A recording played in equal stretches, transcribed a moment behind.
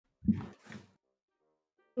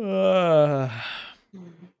Yeah,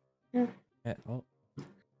 oh.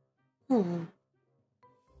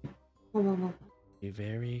 Be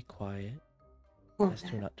very quiet. As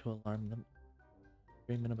to not to alarm them.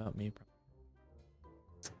 Dreaming about me.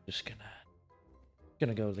 Just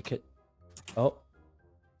gonna go to the kit. Oh.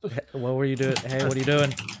 What were you doing? Hey, what are you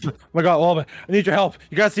doing? Oh my god, Lolbit, I need your help.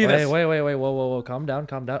 You gotta see this. Wait. Whoa. Calm down.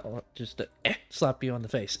 Oh, just slap you on the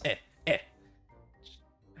face. Hey.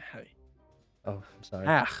 Oh, I'm sorry.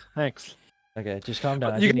 Ah, thanks. Okay, just calm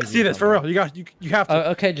down. You gotta see this for real. You have to.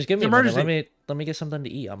 Okay, just give me It's a minute. emergency. Let me get something to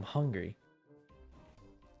eat. I'm hungry.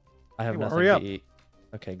 I have Hey, nothing hurry to up. eat.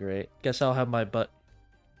 Okay, great. Guess I'll have my butt.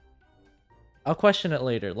 I'll question it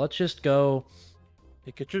later. Let's just go.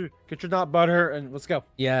 Hey, get your nut butter and let's go.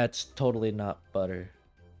 Yeah, it's totally not butter.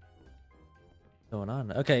 What's going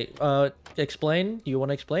on? Okay, explain. Do you want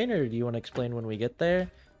to explain, or do you want to explain when we get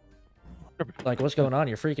there? Like, what's going on?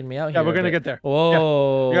 You're freaking me out here. Yeah, we're gonna get there.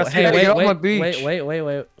 Whoa! Yeah. Hey, Get wait, off my wait, beach.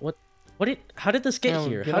 wait. What? How did this get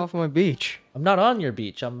here? Get off my beach. I'm not on your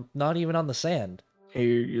beach. I'm not even on the sand. Hey,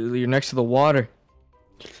 you're next to the water.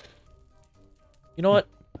 You know what?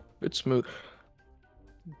 It's smooth.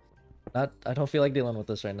 I don't feel like dealing with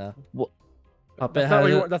this right now. What? Puppet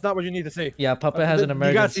That's not what you need to see. Yeah, Puppet has an emergency.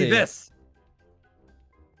 You gotta see this.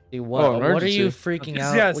 See, what? Oh, What are you emergency. freaking You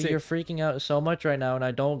out? gotta Well, see. you're freaking out so much right now, and I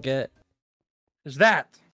don't get. Is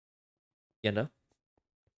that? Yenndo,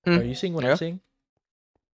 Hmm. are you seeing what Yeah. I'm seeing?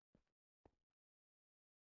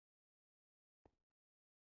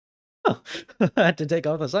 Oh, I had to take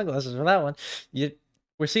off the sunglasses for that one.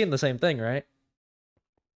 We're seeing the same thing, right?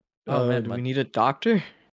 Oh man, do we need a doctor?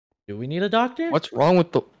 do we need a doctor? What's wrong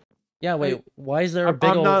with the? Yeah, wait. Hey, Why is there a I'm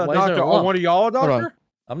big old? not a Why is there doctor. a Are lump? one of y'all a Hold on. doctor?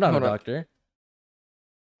 I'm not a Hold on. doctor.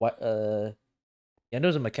 What?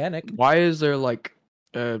 Yendo's a mechanic. Why is there like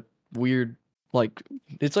weird like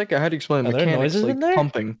it's like how do you explain Are there mechanics noises in like there?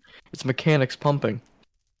 pumping? It's mechanics pumping.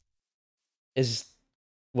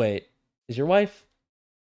 Wait, is your wife?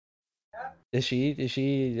 Is she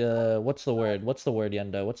what's the word,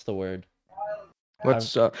 Yenndo? What's the word?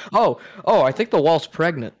 What's oh I think the wall's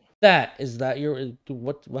pregnant. Is that your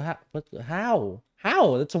how?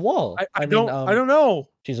 It's a wall. I don't know.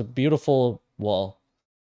 She's a beautiful wall.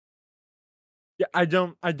 Yeah, I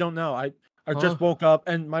don't know. I Huh? just woke up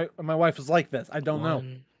and my wife is like this. I don't know.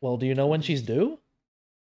 1, Well, do you know when she's due?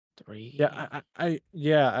 3.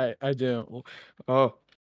 Yeah, I do. Oh.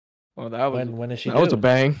 Well, that was When is she that was due? a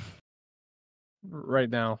bang. Right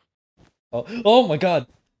now. Oh my god.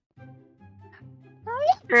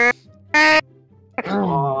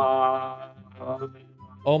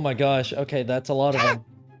 Oh my gosh. Okay, that's a lot of them.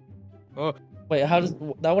 Oh. Wait, how does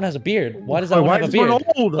that one has a beard? Why does that Wait, one why have a is this one beard?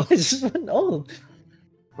 old? Why is this one old?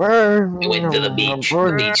 You went to the beach.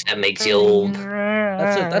 The beach that makes you old.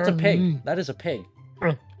 That's a pig. That is a pig.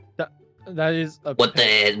 That is a What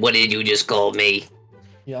did you just call me?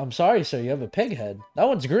 Yeah, I'm sorry, sir. You have a pig head. That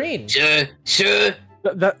one's green. Sir?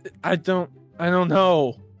 that I don't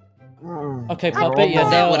know. Okay, Puppet. Yeah,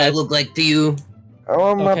 Is that no. what I look like to you?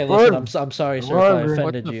 Okay, listen. I'm sorry, sir, if I What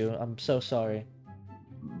offended the you. I'm so sorry.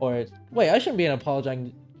 Or wait, I shouldn't be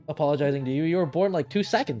apologizing to you. You were born like 2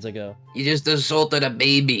 seconds ago. You just assaulted a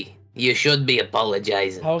baby. You should be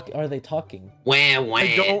apologizing. How are they talking? Wah, wah.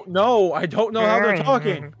 I don't know. I don't know how they're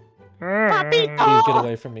talking. Please get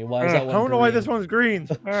away from me. Why is that I one don't know why green? this one's green.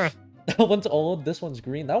 That one's old. This one's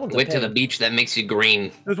green. That one's a Went to the pig. beach that makes you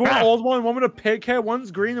green. There's one old one with a pig head. One's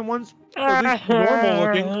green and one's at least normal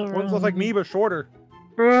looking. One's looks like me but shorter.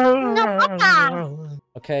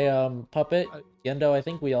 Okay, Puppet, Yenndo, I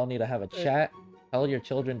think we all need to have a chat. Tell your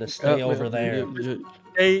children to stay over there.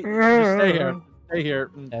 Stay here. Stay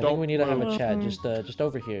here. I think we need to have a chat, just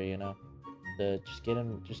over here, you know. Just get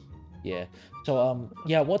him, yeah. So,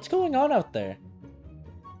 yeah, what's going on out there?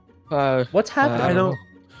 What's happening?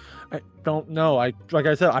 I don't know. Like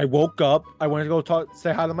I said, I woke up. I went to go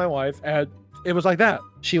say hi to my wife, and it was like that.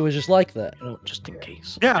 She was just like that. Just in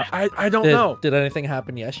case. Yeah, I don't know. Did anything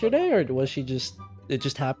happen yesterday, or was she it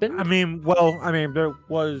just happened? I mean,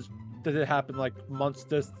 did it happen like months?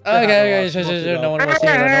 Okay, no one wants to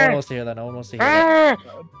hear that. No one wants to hear that. No one wants to hear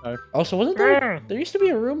that. Also, wasn't there used to be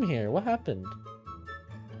a room here? What happened?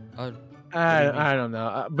 I don't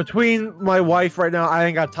know. Between my wife right now, I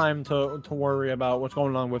ain't got time to worry about what's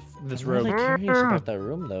going on with this I'm room. really curious about that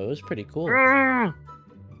room, though. It was pretty cool.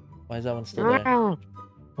 Why is that one still there?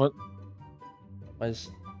 What? Why is...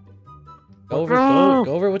 Go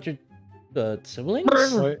over with your siblings?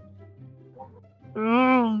 Wait, You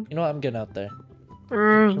know what? I'm getting out there.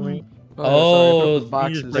 can we- Oh,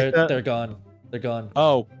 boxes. Break that? they're gone. They're gone.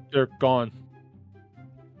 Oh, they're gone.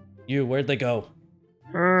 Where'd they go?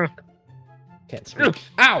 Can't speak.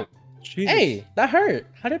 Ow! Jesus. Hey, that hurt.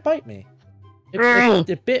 How did it bite me?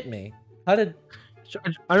 It bit me. How did?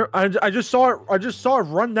 I just saw it. I just saw it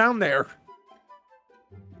run down there.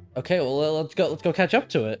 Okay, well let's go catch up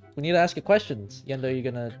to it. We need to ask it questions. Yenndo, you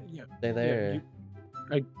gonna stay there?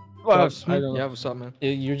 I What's I don't know. yeah, what's up, man?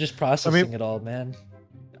 You're just processing it all, man.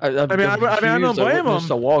 I don't blame him.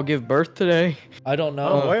 The wall give birth today. I don't I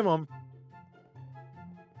don't know. blame him.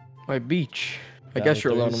 My beach. I Yeah, guess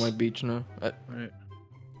you're alone on there's- my beach now. Right.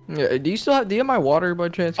 Yeah. Do you have my water by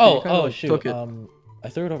chance? Oh, You kinda, like, shoot. took it. I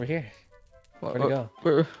threw it over here. Where'd it go?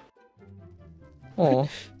 Oh.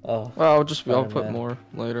 Oh, Well, I'll put Spider-Man. more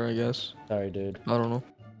later, I guess. sorry, dude. I don't know.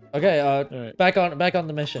 Okay, Alright. back on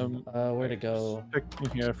the mission. Where'd it go? Check in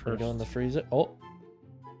here We're first. going in the freezer. Oh,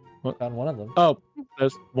 What? found one of them. Oh,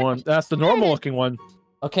 there's one. That's the normal looking one.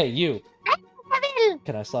 Okay, you.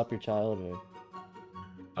 Can I slap your child?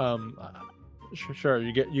 Or... Sure.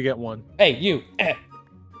 You get one. Hey, you.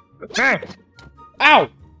 Ow!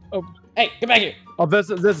 Oh. Hey, get back here. Oh, there's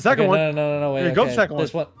the second Okay, one. No, wait. Here, go okay. the second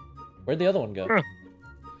This one. Where'd the other one go?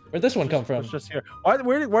 Where'd this one come from? It's just here.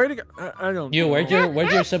 Where did it go? I don't. You, where'd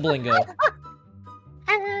your sibling go?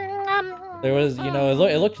 There was, you know,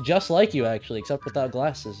 it looked just like you actually, except without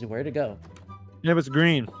glasses. Where'd it go? Yeah, it's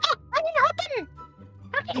green.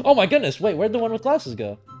 Oh my goodness! Wait, where'd the one with glasses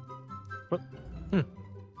go?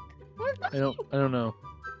 I don't know.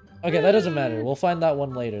 Okay, that doesn't matter. We'll find that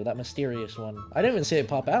one later. That mysterious one. I didn't even see it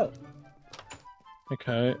pop out.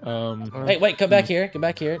 Okay. Hey, wait! Come back here! Come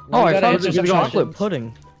back here! No, Oh, you I gotta found answer some some chocolate questions.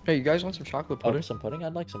 pudding. Hey, you guys want some chocolate Oh, pudding? there's some pudding.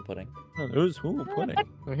 I'd like some pudding. Oh, it was pudding.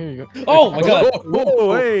 Oh, here you go. Oh my god!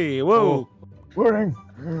 Whoa! Hey! Whoa! Pudding.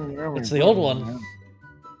 It's the old one.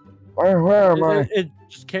 Where am I? It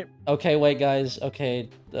just came. Okay, wait, guys. Okay,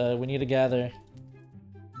 we need to gather.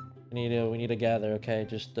 We need to gather. Okay,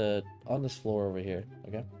 just on this floor over here.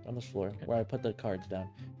 Okay, on this floor where I put the cards down.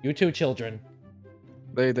 You two children.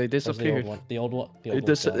 They Where's disappeared. The old one.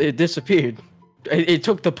 It disappeared. It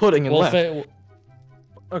took the pudding and left.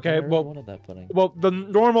 Okay. Where Well, wanted that pudding. well, the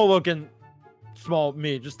normal looking small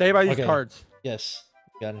me. Just stay by these Okay. cards. Yes.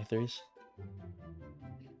 Got any threes?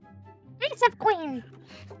 Ace of Queen.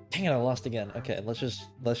 Dang it! I lost again. Okay, let's just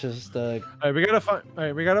All right, we gotta find. All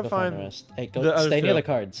right, we gotta go find the find. rest. Hey, go the other stay near two. the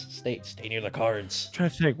cards. Stay near the cards. I'm trying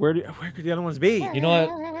to think. Where could the other ones be? You know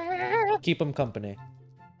what? Keep them company.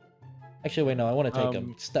 Actually, wait, no. I want to take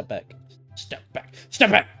them. Step back. Step back.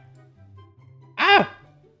 Step back. Ah!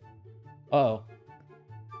 Uh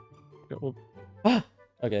oh. Ah!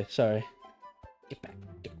 Okay, sorry. Get back.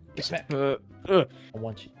 Get back. I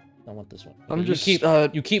want you. I want this one. I'm Okay, just,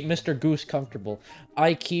 you keep Mr. Goose comfortable.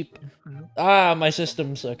 I keep my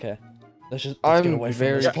systems. Okay. Let's just get I'm away from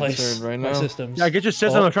very this place. concerned right My now. systems. Yeah, get your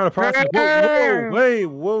system. Oh. I'm trying to process. Whoa!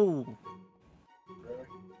 Whoa!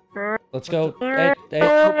 Let's go.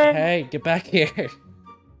 Hey, get back here.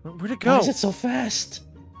 Where'd it Why go? is it so fast?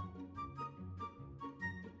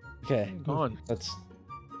 Okay. Gone. Let's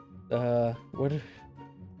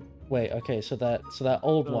wait, okay, so that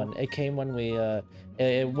old one, it came when we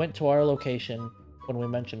it went to our location when we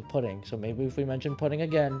mentioned pudding. So maybe if we mention pudding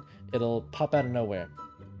again, it'll pop out of nowhere.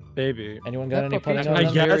 Baby. Anyone got any pudding I on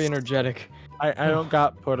them? guess- very energetic. I don't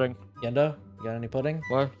got pudding. Yenndo, you got any pudding?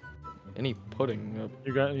 What? Any pudding?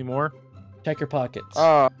 You got any more? Check your pockets.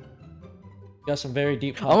 I'm You got some very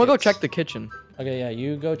deep pockets. gonna go check the kitchen. Okay, yeah,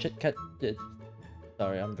 you go check.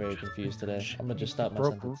 Sorry, I'm very confused today. I'm gonna just stop my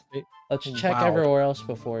sentence. Let's check Wow. everywhere else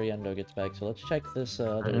before Yenndo gets back. So let's check this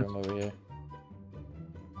other Mhm. room over here.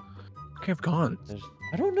 Okay, have gone.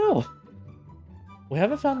 I don't know. We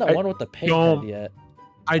haven't found that I one with the pig don't- head yet.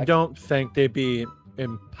 I don't think they'd be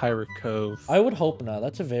in Pirate Cove. I would hope not.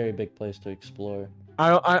 That's a very big place to explore.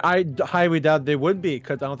 I highly doubt they would be,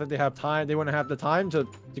 because I don't think they have time. They wouldn't have the time to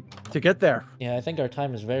get there. Yeah, I think our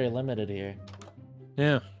time is very limited here.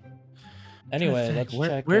 Yeah. Anyway, think, let's where-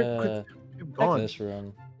 check, where check You've gone. this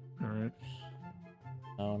room. All right.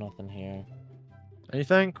 No, nothing here.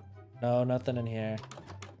 Anything? No, nothing in here.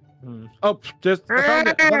 Oh, just I found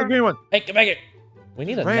it. I found the green one. Hey, get back here! We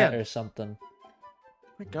need a Ran. net or something.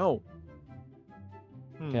 Where'd it go?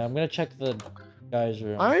 Okay, I'm gonna check the guy's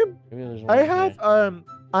room. I Maybe there's one I in have here.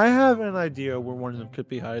 I have an idea where one of them could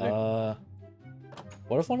be hiding.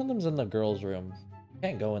 What if one of them's in the girl's room?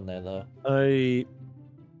 Can't go in there though.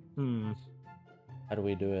 How do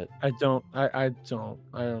we do it? I don't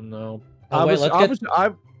know. Oh, wait, let's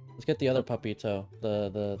get the Oh. other Puppito.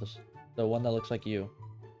 The one that looks like you.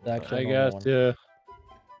 The actual I normal guess one. yeah.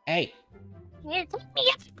 Hey! Here, take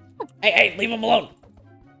me up. Hey, leave him alone!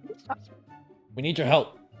 We need your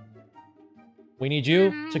help. We need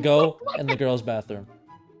you to go in the girls' bathroom.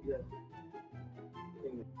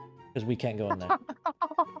 Because we can't go in there.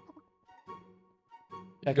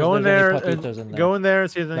 Yeah, Go in there, Puppitos in there. go in there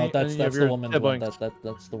and see if No, any that's of the your woman's siblings. one.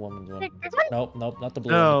 That's the woman's one. This one? Nope, not the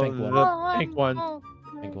blue No, one, the pink one. the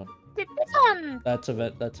pink one. Pink one. This one. That's a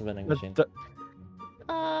vending machine.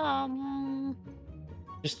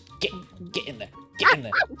 Just get in there. Get in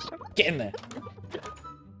there. Get in there.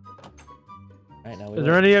 Alright, now we Is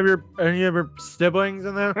there any of your siblings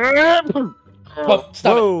in there? Oh,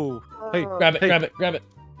 stop Whoa! Hey, Grab it, hey. grab it.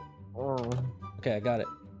 Okay, I got it.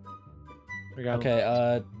 We got him.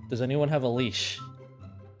 Okay, does anyone have a leash?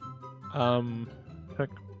 Pick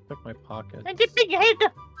my pocket. I get big head.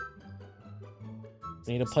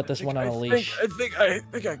 We need to put this one on a leash. I think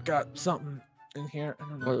I got something in here. I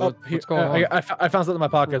don't know. What's going on? I found something in my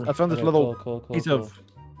pocket. I found this Okay, little cool, piece of.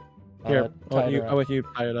 Here, tie it I'll let you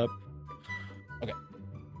tie it up.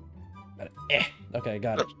 Got it. Okay,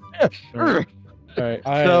 got it. All right. Alright,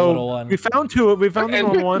 So little one. we found two. We found the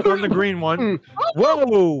normal one and the green one.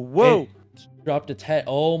 Whoa! It dropped its head.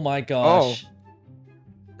 Oh my gosh.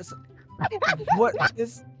 What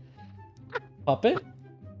is? Puppet?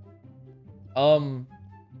 I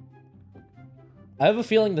have a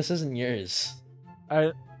feeling this isn't yours.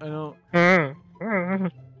 I don't. I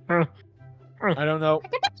don't know.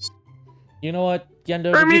 You know what,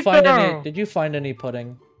 Yenndo? Did you find any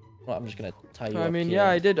pudding? Well, I'm just gonna tie you up. I mean, here. yeah,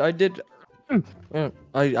 I did. I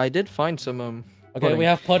did find some Okay, pudding. we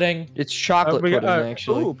have pudding. It's chocolate pudding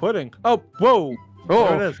actually. Ooh, pudding. Oh, whoa!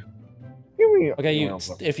 There it is. Give me. Okay,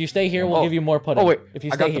 if you stay here, we'll Oh. give you more pudding. Oh, wait, If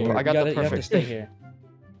you I stay got the- here, I got the you have to perfect. stay here.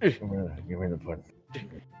 Give me the pudding.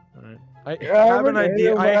 I Yeah, have an but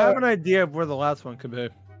idea. I anyway. have an idea of where the last one could be.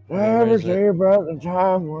 Where Ever is it? say about the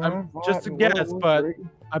time when I'm I just a fought in guess, World but- War III?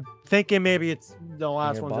 I'm thinking maybe it's the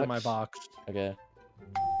last your one's in my box? box. Okay,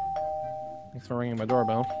 Thanks for ringing my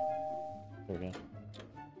doorbell. there we go.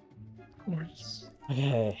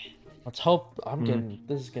 Okay, let's hope.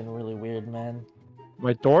 This is getting really weird, man.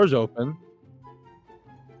 My door's open.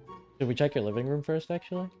 Should we check your living room first,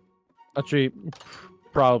 actually? Actually,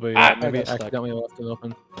 probably. Ah, I Maybe got stuck. accidentally left it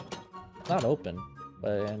open. It's not open,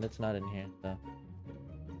 and it's not in here. So.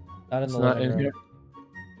 Not in It's the not living in room. here.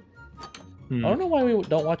 I don't know why we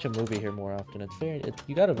don't watch a movie here more often.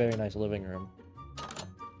 You got a very nice living room.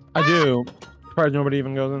 I do. Surprised nobody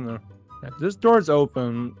even goes in there. If this door's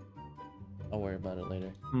open. I'll worry about it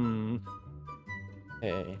later.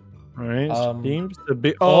 Hey, Right. Seems to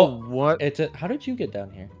be. Oh, what? How did you get down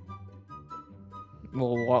here?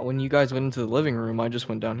 Well, when you guys went into the living room, I just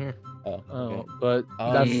went down here. Oh, Oh, okay. but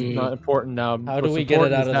that's not important now. How do What's we get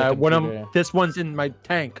it important out is of the that when computer? this one's in my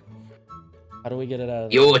tank. How do we get it out of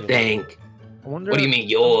the Your computer? tank. I wonder. What do you mean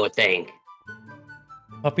your tank?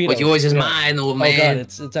 Puppito. What's yours is Yeah. mine, old Oh god, man.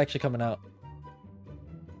 it's actually coming out.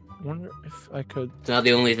 I wonder if I could It's not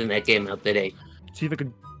the only thing that came out today. see if I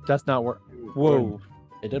could. That's not work. Whoa.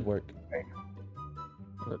 It did work.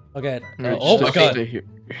 Okay. No, Oh just my god. stay here.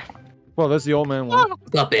 Well, that's the old man one.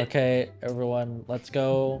 Stop it. Okay, everyone, let's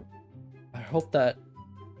go. I hope that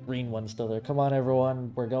green one's still there. Come on,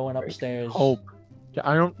 everyone. We're going upstairs. Hope. Yeah,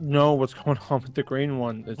 I don't know what's going on with the green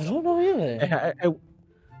one. I It's, don't know either.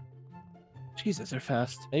 Jesus, they're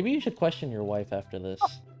fast. Maybe you should question your wife after this.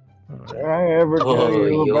 Did I ever tell Oh,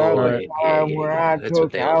 you yo, about yeah, the time yeah, when yeah, I that's what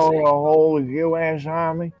took they all out say. the whole U.S.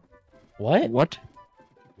 Army? What? What?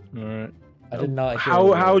 All right. I did not hear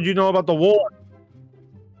How would you know about the war?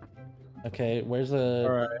 Okay, where's the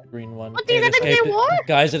All right. green one? What, do you It have a escaped new war?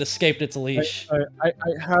 Guys, it escaped its leash. I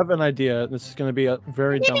have an idea. This is going to be a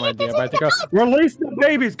very dumb idea, but I think release the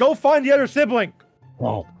babies. Go find the other sibling.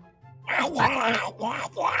 Oh.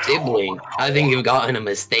 Sibling. I think you've gotten a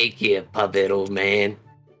mistake here, puppet, old man.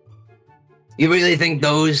 You really think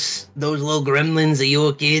those little gremlins are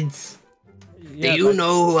your kids? Yeah, Do you but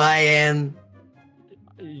know who I am?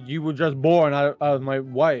 You were just born out of my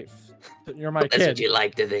wife. You're my That's kid. what you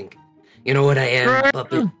like to think. You know what I am,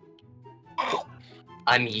 puppet?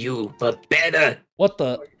 I'm you, but better. What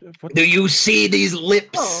the? Do you see these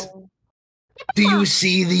lips? Do you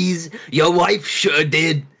see these? Your wife sure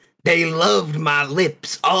did. They loved my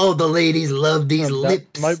lips. All the ladies loved these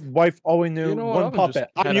lips. My wife always knew You know what, one I'm gonna puppet.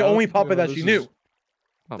 just I'm head the out. only puppet that This she is- knew.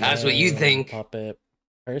 That's what you think. Puppet.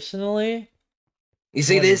 Personally, You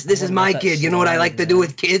see What this? is- This what is is my that kid. You know what I slide, like to do man?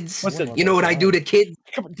 with kids? Listen, You know what I do to kids?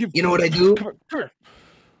 You know what I do? Come here.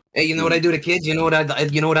 Hey, you know what I do to kids? You know what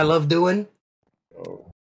I love doing?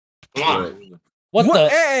 Mwah. what the?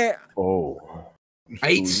 Eh, Oh.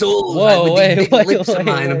 I eat souls. Whoa, I with wait, these big wait, lips of wait,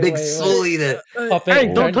 mine. A wait, big wait, soul eater. Puppet.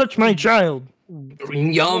 Hey, don't touch my child.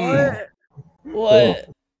 Yum. What?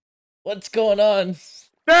 What's going on?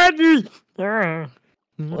 Daddy.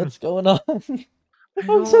 What's going on?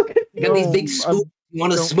 I'm so confused. You got these big No, spoons You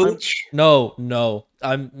want to Don't- smooch? No, no.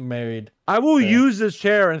 I'm married. I will Yeah. use this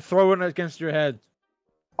chair and throw it against your head.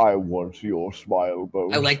 I want your smile,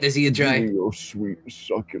 Bones. I like to see you try. Give me your sweet,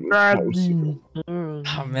 succulent Daddy.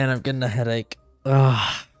 Oh man, I'm getting a headache.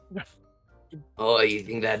 Ugh. Oh, you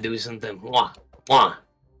think that do something? Mwah, mwah.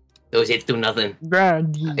 Those hits do nothing.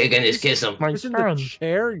 Daddy. You can just kiss them. My This is the son.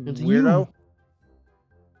 chair, you It's weirdo.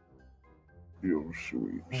 Your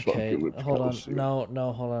sweet, Okay, succulent hold on. calcium.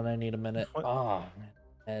 No, hold on. I need a minute. What? Oh, man.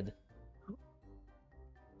 Head.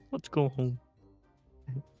 Let's go home.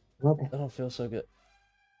 Lolbit. I don't feel so good.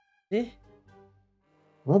 Eh?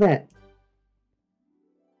 Lolbit.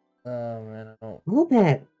 Oh man, I don't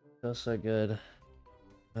Lolbit. feel so good.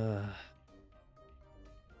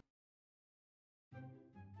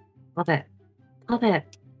 Lolbit. Lolbit.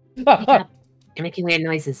 Ah, You're making weird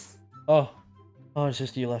noises. oh, it's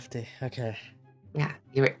just you, Lefty. Okay. Yeah,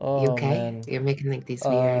 you Oh, okay? man. You're making like these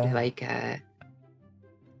weird,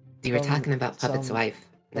 you were some- talking about Puppet's some- wife.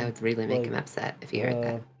 That would really make him like, upset if you heard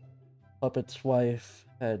that. Puppet's wife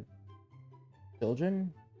had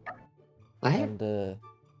children, What? and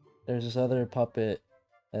there's this other puppet,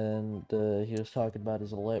 and he was talking about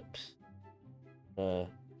his lips. You're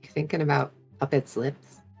thinking about Puppet's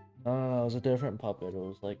lips? No, it was a different puppet. It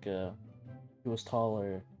was like he was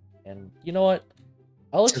taller, and you know what?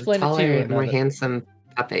 I'll So explain it to you. taller, more another- handsome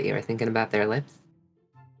puppet. You were thinking about their lips?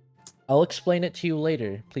 I'll explain it to you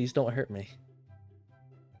later. Please don't hurt me.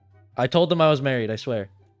 I told him I was married. I swear.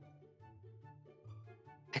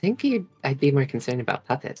 I think I'd be more concerned about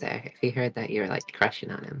Puppet there if he heard that you were like crushing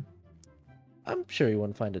on him. I'm sure you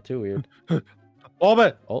wouldn't find it too weird.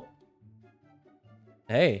 Lolbit. Oh.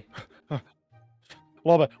 Hey.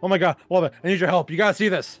 Lolbit. Oh my god, Lolbit. I need your help. You gotta see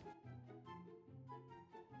this.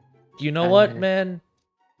 You know what, Uh, man?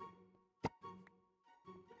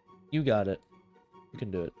 You got it. You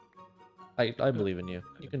can do it. I believe in you.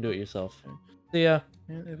 You can do it yourself. See ya.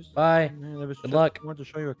 Man, it was, Bye. Man, it was Good just- luck. I wanted to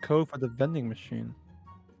show you a code for the vending machine.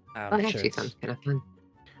 Well, I'm that sure actually it's- sounds kind of fun.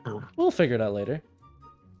 Oh, We'll figure it out later.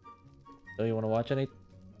 So you want to watch any?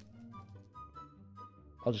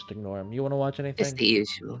 I'll just ignore him. You want to watch anything? just the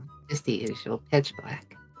usual. Just the usual. Pitch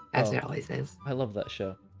Black. As Oh. there always is. I love that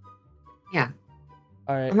show. Yeah.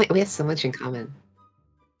 All right. Oh my, we have so much in common.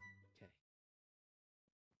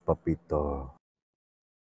 Puppito.